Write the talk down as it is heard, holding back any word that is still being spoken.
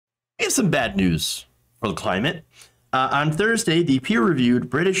Here's some bad news for the climate. On Thursday, the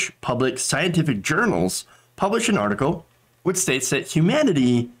peer-reviewed British public scientific journals published an article which states that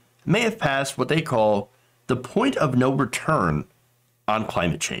humanity may have passed what they call the point of no return on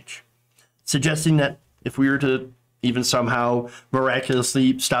climate change, suggesting that if we were to even somehow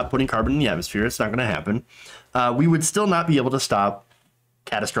miraculously stop putting carbon in the atmosphere, it's not going to happen, we would still not be able to stop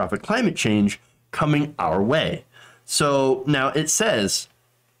catastrophic climate change coming our way. So now it says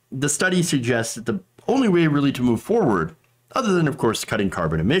the study suggests that the only way really to move forward, other than, of course, cutting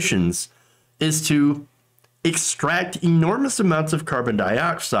carbon emissions, is to extract enormous amounts of carbon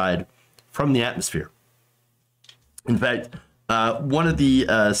dioxide from the atmosphere. In fact, one of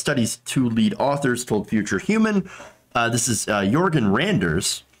the study's two lead authors told Future Human, this is Jorgen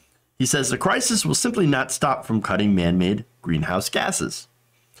Randers, he says the crisis will simply not stop from cutting man-made greenhouse gases.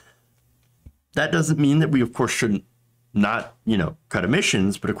 That doesn't mean that we, of course, shouldn't not, cut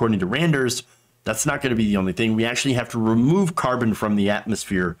emissions, but according to Randers, that's not going to be the only thing. We actually have to remove carbon from the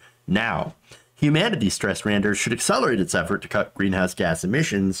atmosphere now. Humanity, stressed Randers, should accelerate its effort to cut greenhouse gas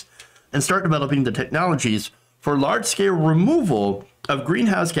emissions and start developing the technologies for large-scale removal of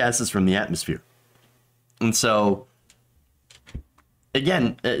greenhouse gases from the atmosphere. And so,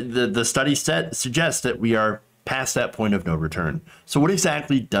 again, the study suggests that we are past that point of no return. So what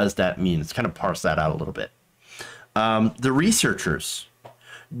exactly does that mean? Let's kind of parse that out a little bit. The researchers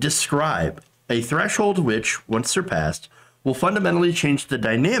describe a threshold which, once surpassed, will fundamentally change the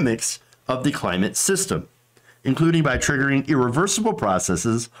dynamics of the climate system, including by triggering irreversible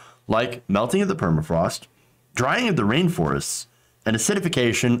processes like melting of the permafrost, drying of the rainforests, and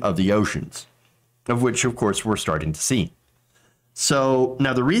acidification of the oceans, of which, of course, we're starting to see. So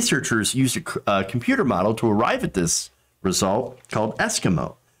now the researchers used a computer model to arrive at this result called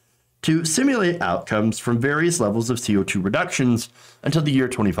Eskimo to simulate outcomes from various levels of CO2 reductions until the year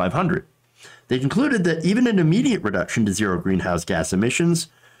 2500. They concluded that even an immediate reduction to zero greenhouse gas emissions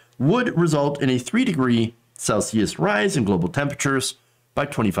would result in a 3 degree Celsius rise in global temperatures by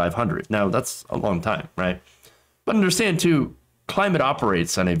 2500. Now, that's a long time, right? But understand, too, climate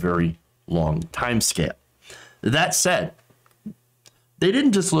operates on a very long time scale. That said, they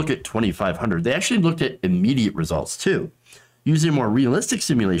didn't just look at 2500. They actually looked at immediate results, too, using a more realistic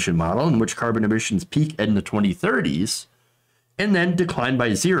simulation model in which carbon emissions peak in the 2030s and then decline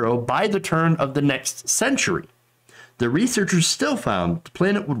by zero by the turn of the next century. The researchers still found the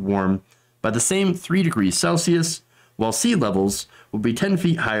planet would warm by the same 3 degrees Celsius, while sea levels would be 10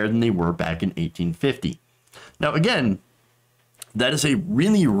 feet higher than they were back in 1850. Now, again, that is a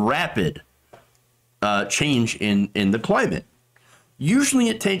really rapid change in the climate. Usually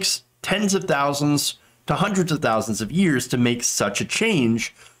it takes tens of thousands to hundreds of thousands of years to make such a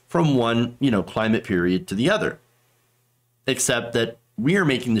change from one, climate period to the other. Except that we are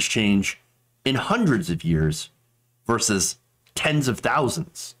making this change in hundreds of years versus tens of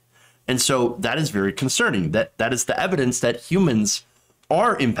thousands. And so that is very concerning. That is the evidence that humans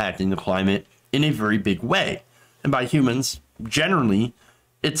are impacting the climate in a very big way. And by humans, generally,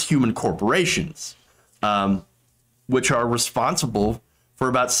 it's human corporations, which are responsible for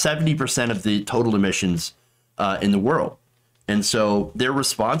about 70% of the total emissions in the world. And so they're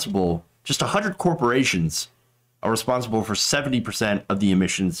responsible, just 100 corporations are responsible for 70% of the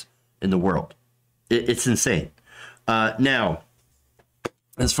emissions in the world. It's insane. Now,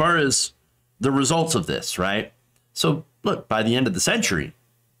 as far as the results of this, right? So look, by the end of the century,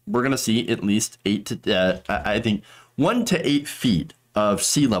 we're going to see at least 1 to 8 feet of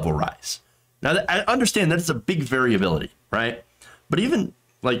sea level rise. Now, I understand that it's a big variability, right? But even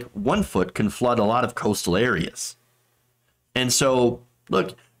like 1 foot can flood a lot of coastal areas. And so,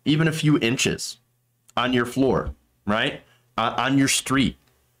 look, even a few inches on your floor, right? On your street.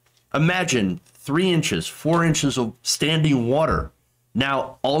 Imagine 3 inches, 4 inches of standing water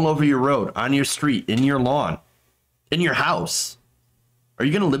now all over your road, on your street, in your lawn, in your house. Are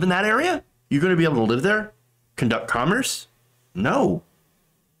you going to live in that area? You're going to be able to live there? Conduct commerce? No.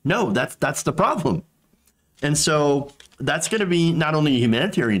 No, that's the problem. And so that's going to be not only a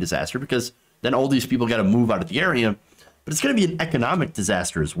humanitarian disaster, because then all these people got to move out of the area, but it's going to be an economic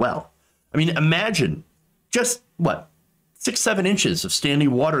disaster as well. I mean, imagine just, 6-7 inches of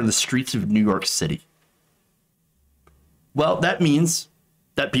standing water in the streets of New York City. Well, that means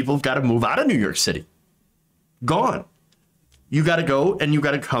that people have got to move out of New York City. Gone. You got to go and you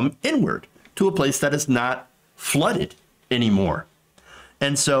got to come inward to a place that is not flooded anymore.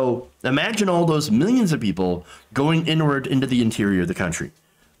 And so imagine all those millions of people going inward into the interior of the country.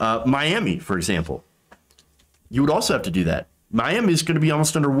 Miami, for example, you would also have to do that. Miami is going to be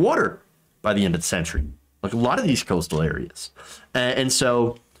almost underwater by the end of the century, like a lot of these coastal areas. And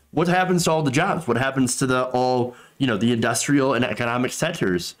so What happens to all the jobs? What happens to the industrial and economic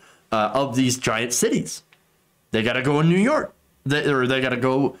centers of these giant cities? They got to go in New York, they got to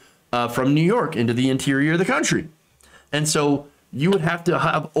go from New York into the interior of the country. And so you would have to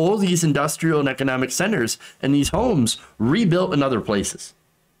have all these industrial and economic centers and these homes rebuilt in other places.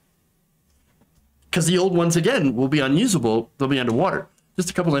 Because the old ones, again, will be unusable. They'll be underwater. Just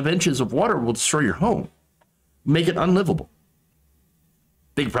a couple of inches of water will destroy your home, make it unlivable.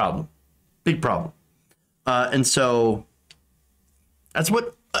 Big problem. Big problem. And so that's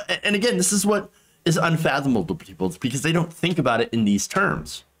what, and again, this is what is unfathomable to people. It's because they don't think about it in these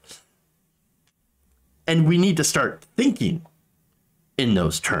terms. And we need to start thinking in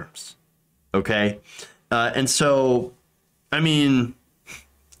those terms. Okay. And so, I mean,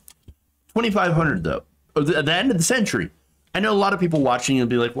 2,500 though, at the end of the century, I know a lot of people watching will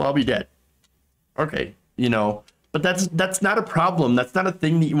be like, well, I'll be dead. Okay. But that's not a problem. That's not a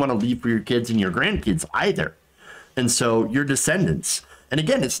thing that you want to leave for your kids and your grandkids either. And so your descendants, and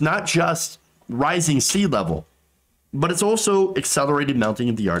again, it's not just rising sea level, but it's also accelerated melting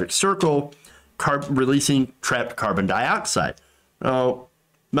of the Arctic Circle, releasing trapped carbon dioxide.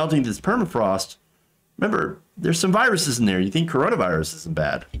 Melting this permafrost, remember, there's some viruses in there. You think coronavirus isn't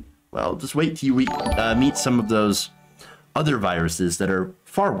bad. Well, just wait till you meet some of those other viruses that are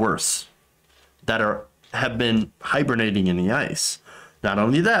far worse, that have been hibernating in the ice. Not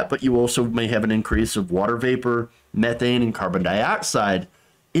only that, but you also may have an increase of water vapor, methane, and carbon dioxide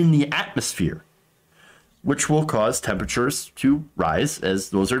in the atmosphere, which will cause temperatures to rise, as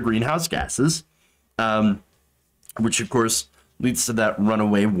those are greenhouse gases, which of course leads to that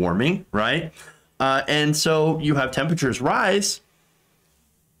runaway warming, right? And so you have temperatures rise.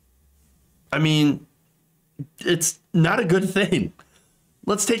 I mean, it's not a good thing.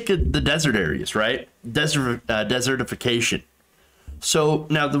 Let's take the desert areas, right? Desertification. So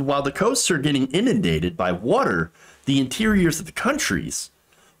now, while the coasts are getting inundated by water, the interiors of the countries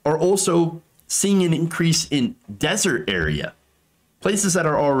are also seeing an increase in desert area. Places that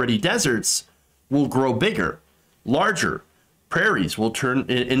are already deserts will grow bigger, larger. Prairies will turn,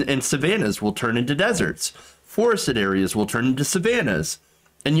 and savannas will turn into deserts. Forested areas will turn into savannas.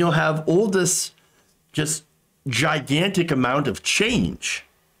 And you'll have all this just gigantic amount of change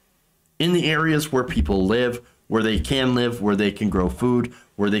in the areas where people live, where they can live, where they can grow food,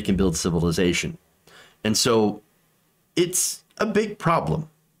 where they can build civilization. And so it's a big problem.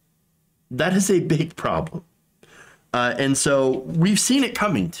 That is a big problem. And so we've seen it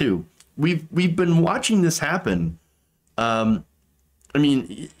coming too. We've been watching this happen. I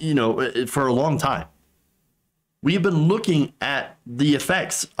mean, for a long time. We've been looking at the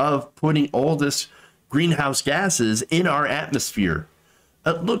effects of putting all this greenhouse gases in our atmosphere.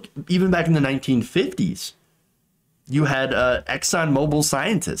 Look, even back in the 1950s, you had ExxonMobil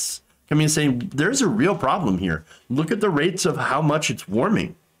scientists coming and saying, there's a real problem here. Look at the rates of how much it's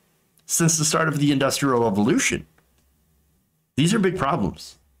warming since the start of the Industrial Revolution. These are big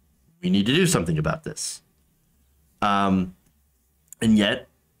problems. We need to do something about this. And yet,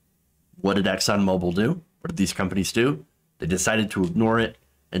 what did ExxonMobil do? What did these companies do? They decided to ignore it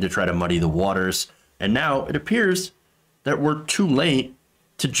and to try to muddy the waters. And now it appears that we're too late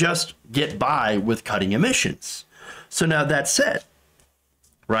to just get by with cutting emissions. So now that said,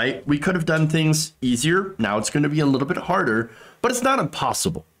 right, we could have done things easier. Now it's going to be a little bit harder, but it's not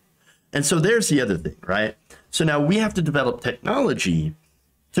impossible. And so there's the other thing, right? So now we have to develop technology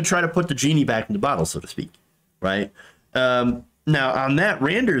to try to put the genie back in the bottle, so to speak, right? Now, on that,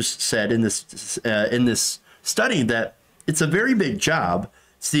 Randers said in this study that it's a very big job.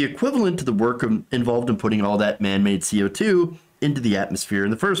 It's the equivalent to the work involved in putting all that man-made CO2 into the atmosphere in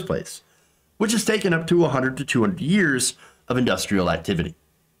the first place, which has taken up to 100 to 200 years of industrial activity.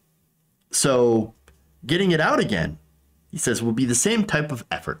 So getting it out again, he says, will be the same type of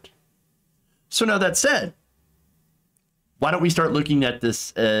effort. So now that said, why don't we start looking at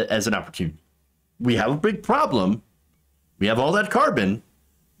this as an opportunity? We have a big problem. We have all that carbon.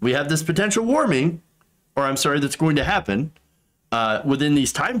 We have this potential warming, or I'm sorry, that's going to happen within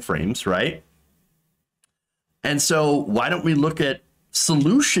these time frames, right? And so why don't we look at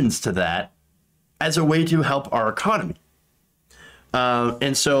solutions to that as a way to help our economy?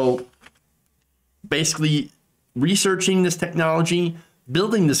 And so basically researching this technology,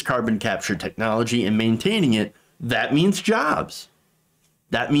 building this carbon capture technology and maintaining it, that means jobs.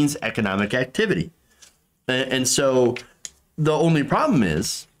 That means economic activity. And so the only problem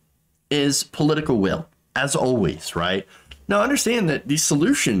is political will, as always, right? Now understand that these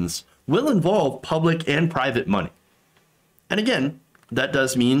solutions will involve public and private money. And again, that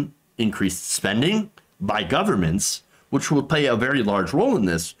does mean increased spending by governments, which will play a very large role in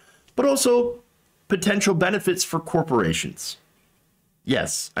this, but also potential benefits for corporations.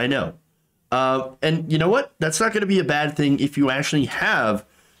 Yes, I know. And you know what? That's not going to be a bad thing if you actually have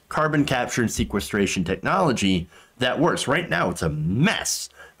carbon capture and sequestration technology that works. Right now, it's a mess,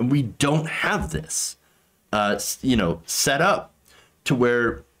 and we don't have this, set up to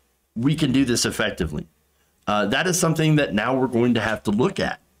where we can do this effectively. That is something that now we're going to have to look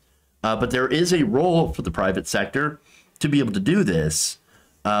at. But there is a role for the private sector to be able to do this,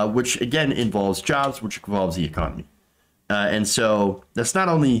 which again involves jobs, which involves the economy. And so that's not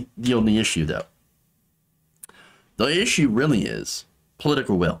only the only issue, though. The issue really is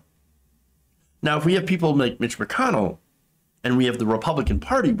political will. Now, if we have people like Mitch McConnell and we have the Republican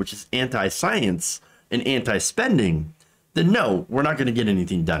Party, which is anti-science and anti-spending, then no, we're not going to get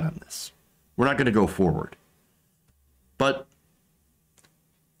anything done on this. We're not going to go forward. But,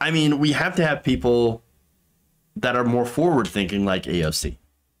 I mean, we have to have people that are more forward-thinking like AOC.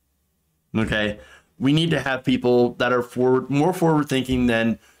 Okay? We need to have people that are more forward-thinking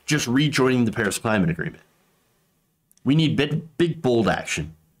than just rejoining the Paris Climate Agreement. We need big, bold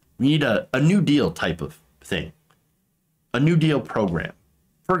action. We need a New Deal type of thing. A New Deal program.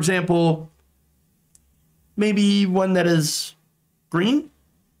 For example, maybe one that is green?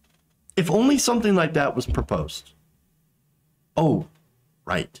 If only something like that was proposed. Oh,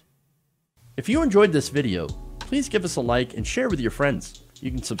 right. If you enjoyed this video, please give us a like and share with your friends. You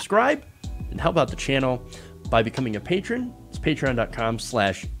can subscribe and help out the channel by becoming a patron. It's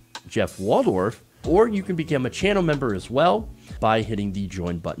patreon.com/Jeff Waldorf, or you can become a channel member as well by hitting the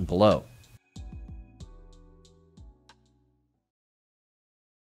join button below.